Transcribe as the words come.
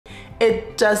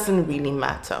it doesn't really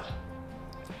matter.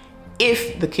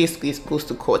 If the case goes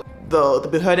to court, the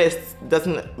Behörde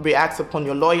doesn't react upon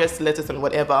your lawyer's letters and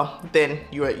whatever, then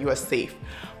you are safe.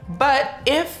 But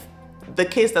if the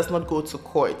case does not go to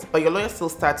court, but your lawyer still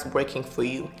starts working for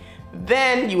you,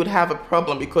 then you would have a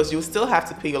problem, because you still have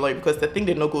to pay your lawyer, because the thing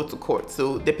did not go to court.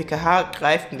 So the PKH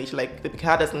greift nicht, like the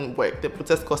PKH doesn't work, the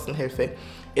Prozesskostenhilfe,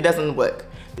 it doesn't work.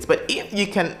 But if you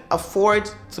can afford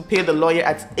to pay the lawyer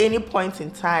at any point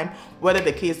in time, whether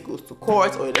the case goes to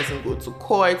court or it doesn't go to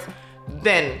court,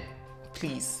 then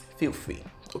please feel free.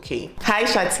 Okay. Hi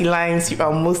Shati Lines, you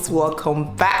are most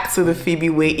welcome back to the Phoebe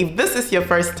Way. If this is your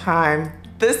first time,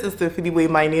 this is the Phoebe Way.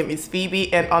 My name is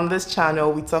Phoebe, and on this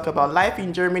channel we talk about life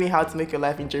in Germany, how to make your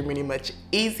life in Germany much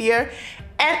easier.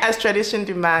 And as tradition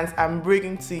demands, I'm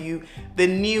bringing to you the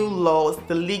new laws,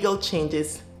 the legal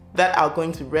changes that are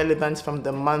going to be relevant from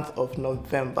the month of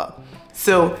November.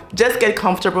 So just get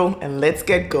comfortable and let's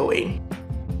get going.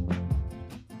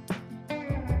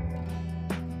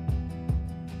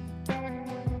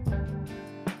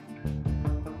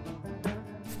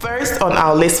 First on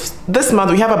our list, this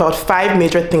month we have about 5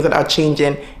 major things that are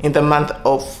changing in the month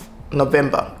of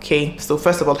November. Okay, so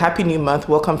first of all, happy new month,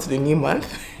 welcome to the new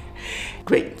month.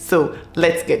 Great, so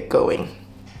let's get going.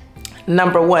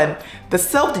 Number 1, the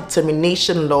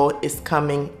self-determination law is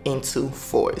coming into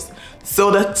force. So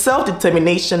the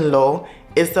self-determination law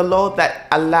is the law that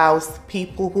allows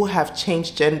people who have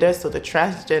changed gender, so the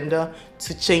transgender,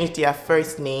 to change their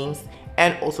first names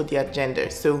and also their gender.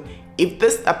 So if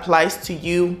this applies to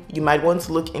you, you might want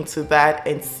to look into that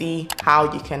and see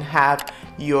how you can have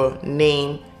your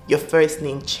name, your first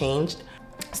name changed.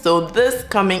 So this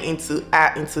coming into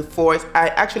force, I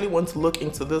actually want to look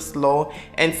into this law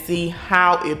and see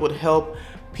how it would help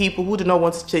people who do not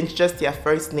want to change just their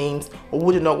first names, or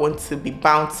who do not want to be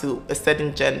bound to a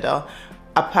certain gender.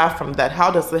 Apart from that, how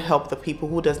does it help the people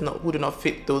who do not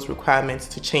fit those requirements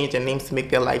to change their names to make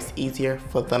their lives easier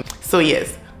for them? So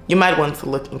yes, you might want to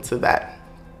look into that.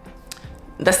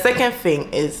 The second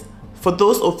thing is, for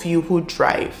those of you who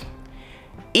drive,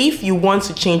 if you want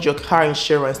to change your car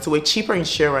insurance to a cheaper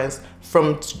insurance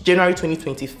from January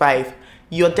 2025,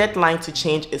 your deadline to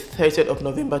change is 30th of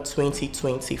November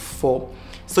 2024.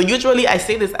 So usually, I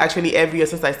say this actually every year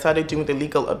since I started doing the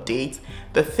legal updates,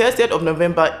 the 30th of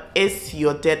November is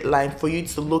your deadline for you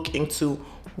to look into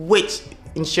which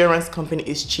insurance company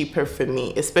is cheaper for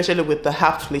me, especially with the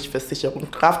Haftpflicht Versicherung,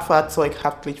 Kraftfahrzeug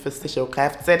Haftpflicht Versicherung,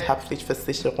 Kfz Haftpflicht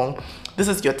Versicherung. This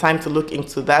is your time to look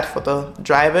into that for the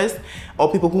drivers or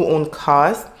people who own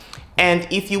cars. And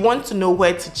if you want to know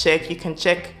where to check, you can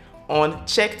check on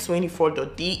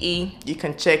check24.de, you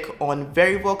can check on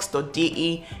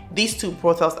verivox.de. These two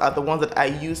portals are the ones that I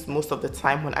use most of the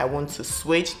time when I want to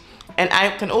switch. And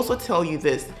I can also tell you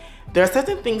this, there are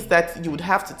certain things that you would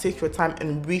have to take your time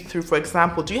and read through. For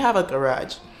example, do you have a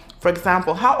garage? For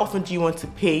example, how often do you want to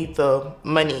pay the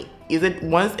money? Is it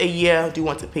once a year? Do you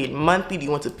want to pay it monthly? Do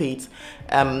you want to pay it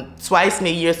twice in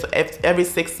a year, so every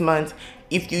 6 months?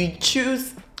 If you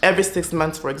choose every 6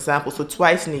 months, for example, so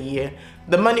twice in a year,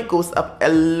 the money goes up a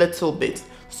little bit.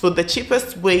 So the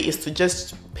cheapest way is to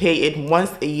just pay it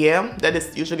once a year. That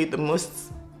is usually the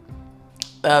most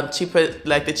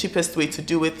the cheapest way to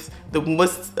do it, the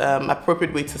most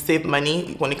appropriate way to save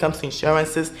money when it comes to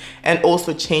insurances, and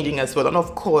also changing as well. And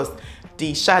of course,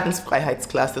 the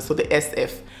Schadensfreiheitsklasse, so the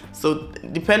SF. So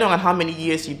depending on how many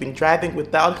years you've been driving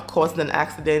without causing an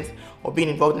accident or being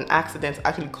involved in accidents,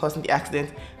 actually causing the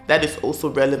accident, that is also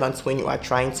relevant when you are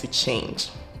trying to change.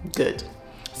 Good.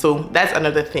 So that's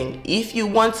another thing. If you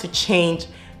want to change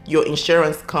your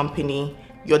insurance company,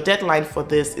 your deadline for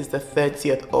this is the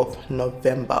 30th of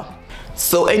November.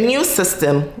 So a new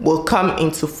system will come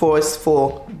into force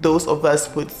for those of us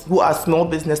who are small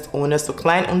business owners. So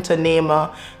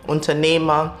Kleinunternehmer,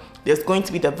 Unternehmer, there's going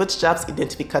to be the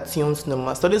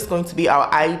Wirtschaftsidentifikationsnummer. So this is going to be our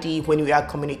ID when we are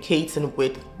communicating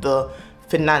with the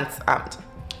Finanzamt.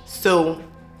 So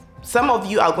some of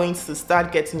you are going to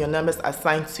start getting your numbers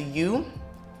assigned to you.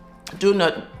 Do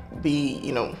not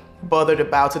be, bothered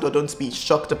about it, or don't be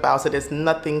shocked about it. There's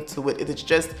nothing to it. It is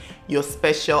just your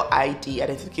special ID,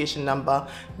 identification number,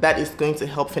 that is going to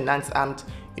help Finanzamt,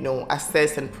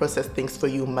 assess and process things for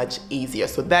you much easier.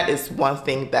 So that is one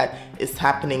thing that is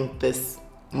happening this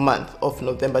month of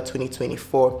November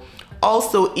 2024.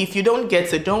 Also, if you don't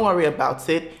get it, don't worry about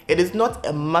it. It is not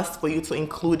a must for you to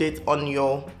include it on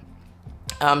your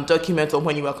document or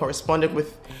when you are corresponding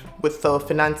with the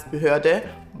Ausländerbehörde,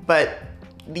 but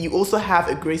you also have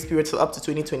a grace period till up to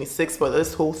 2026 for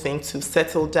this whole thing to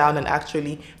settle down and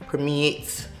actually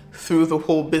permeate through the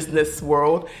whole business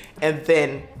world, and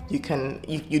then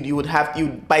you would have,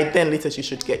 by then latest you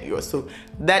should get yours. So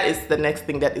that is the next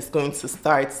thing that is going to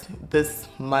start this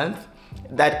month.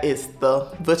 That is the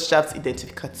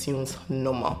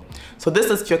Wirtschaftsidentifikationsnummer. So this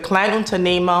is für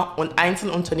Kleinunternehmer und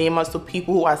Einzelunternehmer, so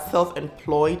people who are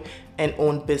self-employed and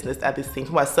own business at the same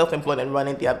time, who are self-employed and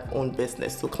running their own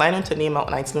business. So Kleinunternehmer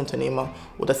und Einzelunternehmer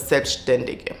oder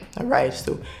Selbstständige. All right.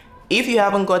 So if you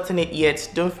haven't gotten it yet,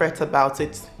 don't fret about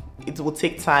it. It will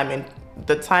take time, and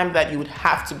the time that you would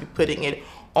have to be putting it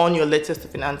on your latest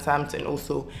Finanzamt and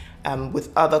also with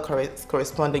other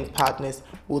corresponding partners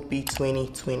would be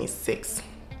 2026.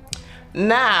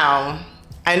 Now,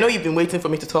 I know you've been waiting for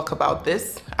me to talk about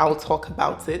this. I will talk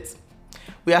about it.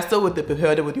 We are still with the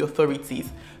Behörde, with the authorities.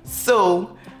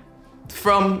 So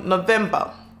from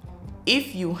November,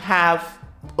 if you have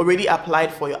already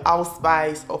applied for your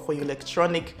Ausweis or for your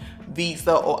electronic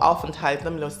visa or Aufenthalt,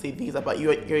 let me not say visa, but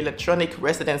your electronic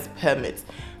residence permit,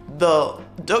 the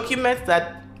documents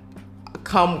that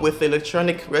come with the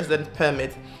electronic residence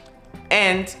permit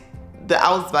and the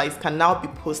Ausweis can now be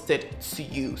posted to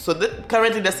you. So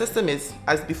currently the system is,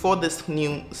 as before this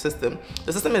new system,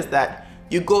 the system is that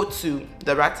you go to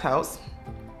the Rathaus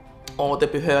or the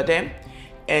Behörde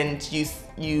and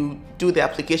you do the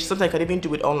application. Sometimes you can even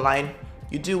do it online.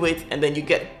 You do it and then you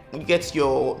get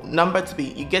your number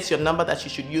that you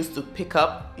should use to pick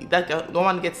up. That no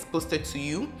one gets posted to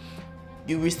you.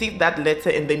 You receive that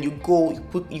letter and then you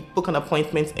book an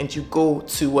appointment and you go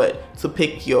to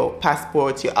pick your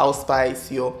passport, your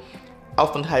Ausweis, your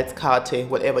Aufenthaltskarte,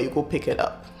 whatever. You go pick it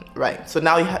up, right? So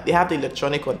now they have the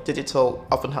electronic or digital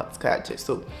Aufenthaltskarte.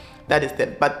 So that is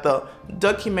it. But the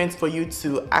documents for you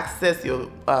to access your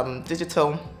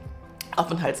digital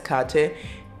Aufenthaltskarte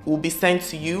will be sent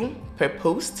to you per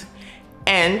post,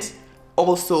 and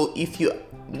also if you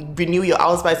renew your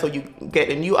Ausweis or you get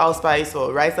a new Ausweis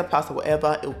or Reiser Pass or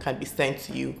whatever, it can be sent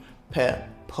to you per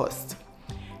post.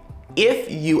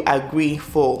 If you agree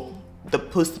for the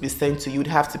post to be sent to you, you'd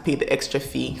have to pay the extra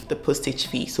fee, the postage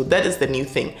fee. So that is the new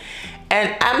thing.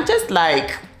 And I'm just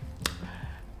like,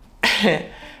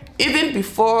 even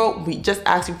before we just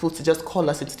asked people to just call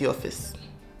us into the office,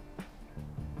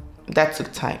 that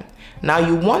took time. Now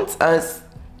you want us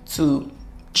to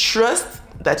trust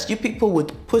that you people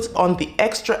would put on the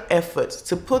extra effort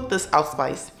to put this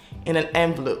Ausweis in an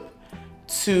envelope,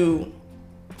 to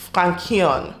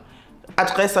frankieren,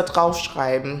 Adresse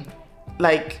draufschreiben.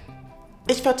 Like,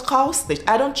 ich vertrau's nicht.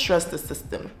 I don't trust the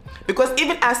system. Because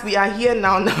even as we are here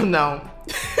now,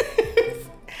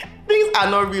 things are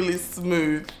not really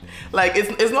smooth. Like,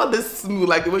 it's not this smooth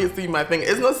like the way you see my finger.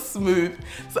 It's not smooth.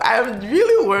 So I'm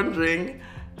really wondering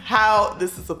how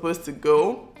this is supposed to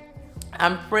go.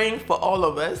 I'm praying for all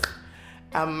of us.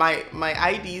 My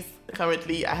IDs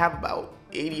currently, I have about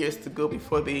 8 years to go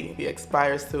before they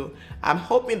expire. So I'm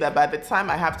hoping that by the time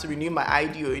I have to renew my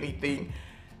ID or anything,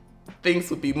 things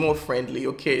will be more friendly.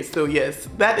 Okay, so yes,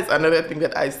 that is another thing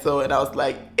that I saw and I was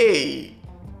like, hey,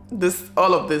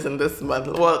 all of this in this month.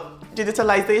 Well,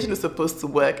 digitalization is supposed to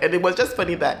work. And it was just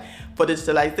funny that for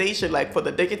digitalization, like for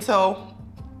the digital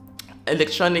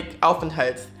electronic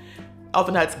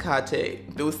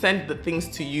Aufenthaltskarte, they will send the things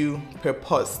to you per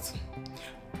post.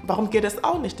 Warum geht das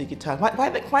auch nicht digital?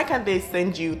 Why can't they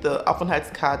send you the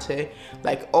Aufenthaltskarte,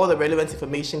 like all the relevant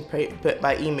information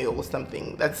by email or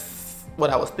something? That's what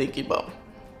I was thinking about.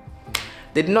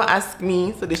 They did not ask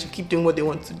me, so they should keep doing what they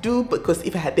want to do, because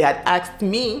if they had asked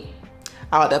me,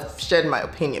 I would have shared my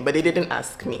opinion, but they didn't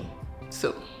ask me.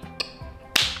 So,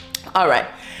 all right.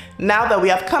 Now that we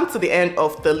have come to the end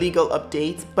of the legal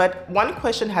update, but one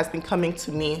question has been coming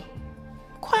to me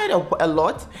quite a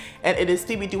lot, and it is,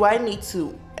 Phoebe, do I need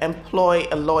to employ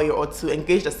a lawyer or to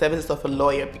engage the services of a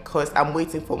lawyer because I'm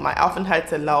waiting for my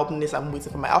Aufenthaltserlaubnis, I'm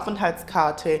waiting for my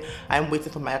Aufenthaltskarte, I'm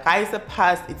waiting for my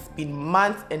Reisepass. It's been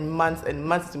months and months and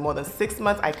months, more than 6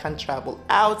 months. I can't travel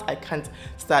out, I can't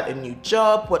start a new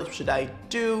job. What should I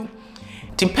do?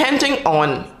 Depending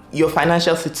on your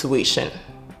financial situation,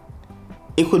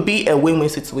 it could be a win-win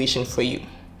situation for you,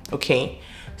 okay?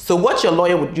 So what your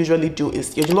lawyer would usually do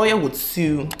is your lawyer would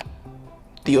sue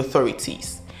the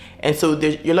authorities. And so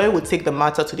your lawyer would take the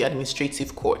matter to the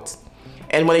administrative court.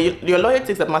 And when your lawyer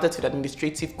takes the matter to the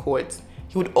administrative court,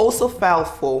 he would also file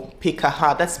for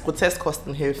PKH, that's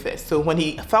Prozesskostenhilfe. So when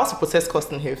he files for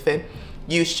Prozesskostenhilfe,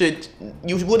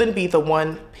 you wouldn't be the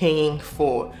one paying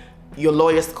for your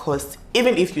lawyer's costs,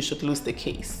 even if you should lose the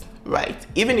case, right?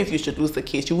 Even if you should lose the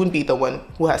case, you wouldn't be the one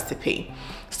who has to pay.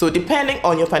 So depending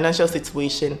on your financial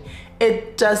situation,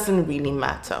 it doesn't really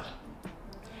matter.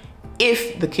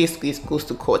 if the case goes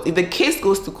to court. If the case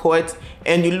goes to court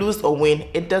and you lose or win,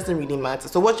 it doesn't really matter.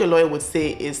 So what your lawyer would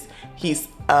say is he's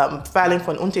filing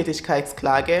for an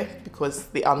Untätigkeitsklage because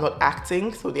they are not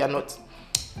acting, so they are not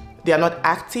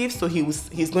active. So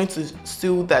he's going to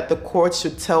sue that the court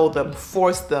should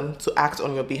force them to act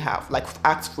on your behalf, like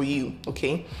act for you,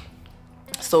 okay?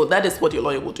 So that is what your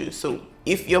lawyer will do. So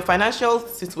if your financial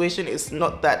situation is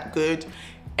not that good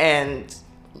and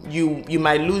you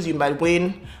might lose, you might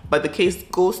win, but the case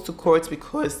goes to court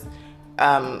because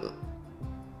the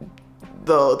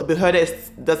Behörde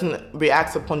doesn't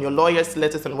react upon your lawyer's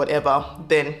letters and whatever,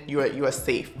 then you are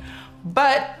safe.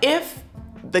 But if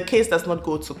the case does not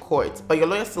go to court, but your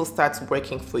lawyer still starts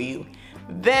working for you,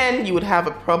 then you would have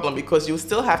a problem because you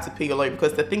still have to pay your lawyer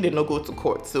because the thing did not go to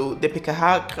court. So the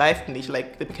PKH greift nicht,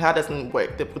 like the PKH doesn't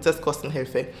work, the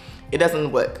Prozesskostenhilfe, it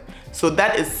doesn't work. So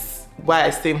that is why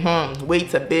I say,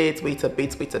 wait a bit.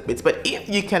 But if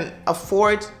you can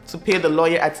afford to pay the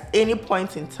lawyer at any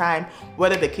point in time,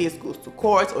 whether the case goes to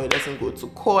court or it doesn't go to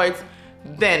court,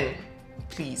 then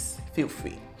please feel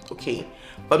free, okay?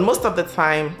 But most of the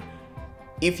time,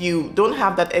 if you don't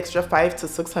have that extra 500 to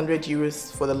 600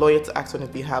 euros for the lawyer to act on your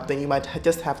behalf, then you might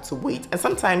just have to wait. And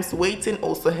sometimes waiting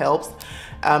also helps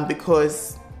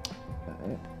because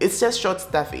it's just short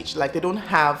staffage. Like they don't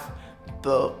have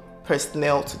the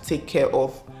personnel to take care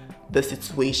of the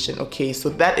situation, okay? So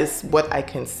that is what I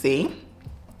can say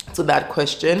to that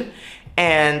question.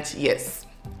 And yes,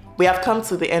 we have come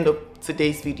to the end of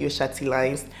today's video, Shati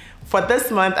Lines. For this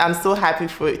month, I'm so happy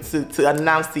to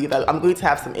announce to you that I'm going to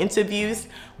have some interviews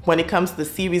when it comes to the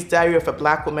series Diary of a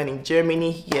Black Woman in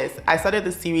Germany. Yes, I started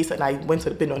the series and I went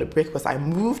a bit on a break because I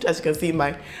moved. As you can see,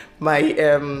 my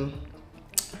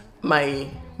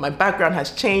background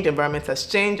has changed, environment has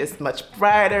changed, it's much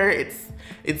brighter,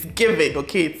 it's giving,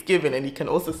 okay, it's giving. And you can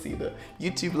also see the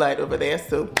YouTube light over there.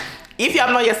 So if you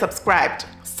have not yet subscribed,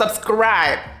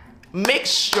 subscribe. Make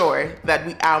sure that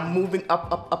we are moving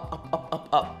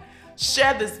up.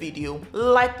 Share this video,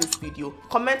 like this video,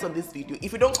 comment on this video.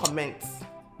 If you don't comment,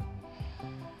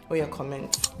 oh yeah,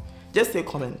 comment. Just say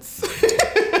comments.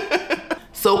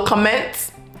 So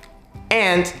comment,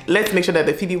 and let's make sure that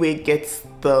the Phoebe Way gets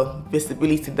the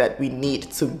visibility that we need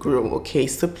to grow, okay?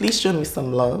 So please show me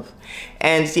some love.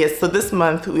 And yes, so this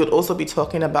month we will also be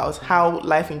talking about how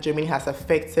life in Germany has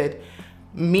affected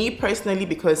me personally,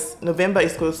 because November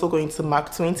is also going to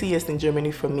mark 20 years in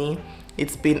Germany for me.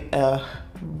 It's been a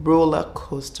roller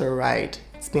coaster ride.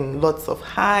 It's been lots of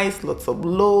highs, lots of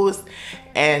lows,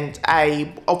 and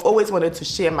I've always wanted to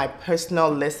share my personal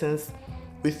lessons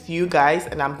with you guys,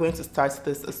 and I'm going to start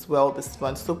this as well this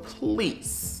month. So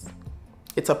please,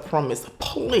 it's a promise,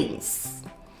 please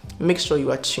make sure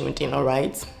you are tuned in, all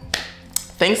right?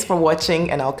 Thanks for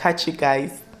watching, and I'll catch you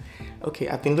guys. Okay,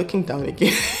 I've been looking down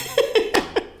again.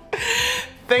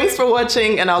 Thanks for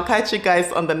watching, and I'll catch you guys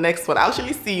on the next one. I'll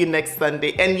actually see you next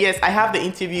Sunday. And yes, I have the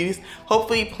interviews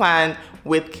hopefully planned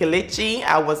with Kelechi.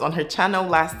 I was on her channel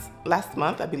last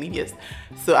month, I believe, yes.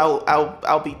 So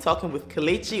I'll be talking with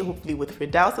Kelechi, hopefully with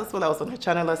Firdaus as well. I was on her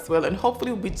channel as well, and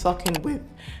hopefully we'll be talking with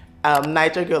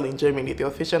Niger Girl in Germany, the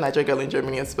official Niger Girl in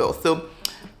Germany as well. So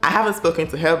I haven't spoken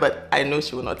to her, but I know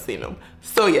she will not say no.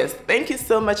 So yes, thank you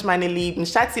so much, meine Lieben.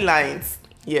 Shati Lines.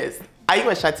 Yes, are you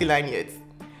a Shati Line yet?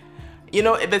 You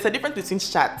know, there's a difference between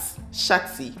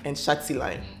Shati and Shati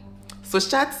Line. So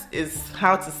Shat is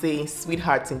how to say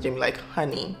sweetheart in German, like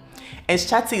honey. And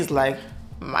Shati is like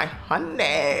my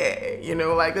honey, you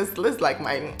know, like this like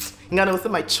my, you know, say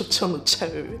my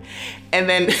chuchu. And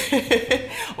then,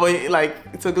 or like,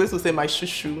 so Grace will say my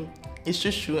shushu. It's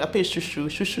shushu, I pay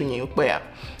shushu you,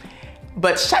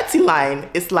 but Shati Line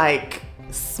is like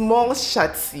small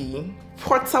Shati,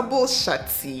 portable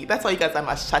Shati. That's why you guys are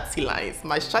my Shati Lines.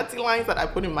 My Shati Lines that I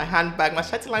put in my handbag, my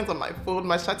Shati Lines on my phone,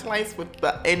 my Shati Lines with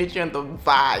the energy and the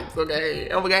vibes,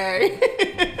 okay?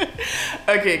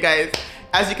 Okay, guys.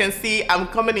 As you can see, I'm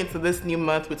coming into this new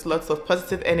month with lots of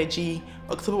positive energy.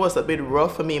 October was a bit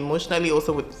rough for me emotionally,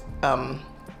 also with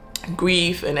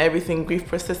grief and everything, grief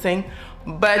processing.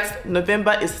 But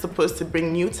November is supposed to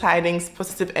bring new tidings,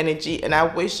 positive energy, and I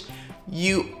wish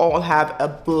you all have a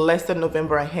blessed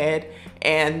November ahead.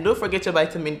 And don't forget your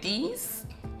vitamin D's.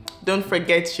 Don't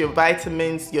forget your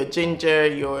vitamins, your ginger,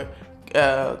 your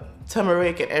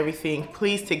turmeric and everything.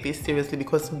 Please take this seriously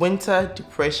because winter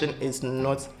depression is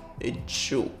not a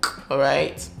joke, all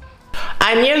right?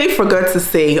 I nearly forgot to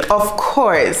say, of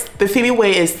course, the Phoebe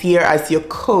Way is here as your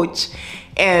coach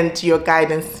and your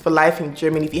guidance for life in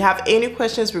Germany. If you have any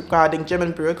questions regarding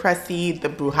German bureaucracy, the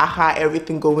brouhaha,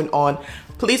 everything going on,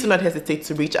 please do not hesitate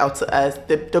to reach out to us.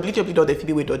 The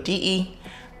www.thephoebeway.de,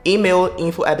 email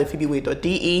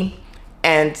info@thephoebeway.de.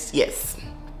 And yes,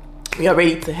 we are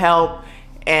ready to help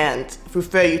and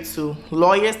refer you to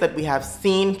lawyers that we have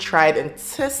seen, tried, and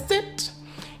tested.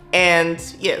 And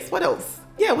yes, what else?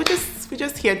 Yeah, we're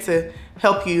just here to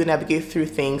help you navigate through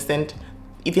things. And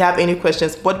if you have any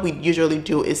questions, what we usually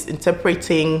do is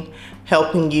interpreting,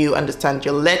 helping you understand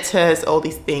your letters, all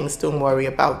these things. Don't worry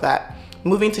about that.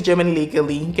 Moving to Germany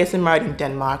legally, getting married in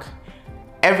Denmark,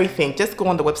 everything. Just go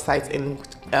on the website and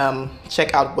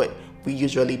check out what we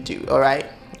usually do. All right?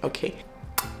 Okay.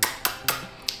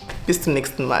 Bis zum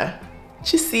nächsten Mal.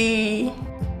 Tschüssi.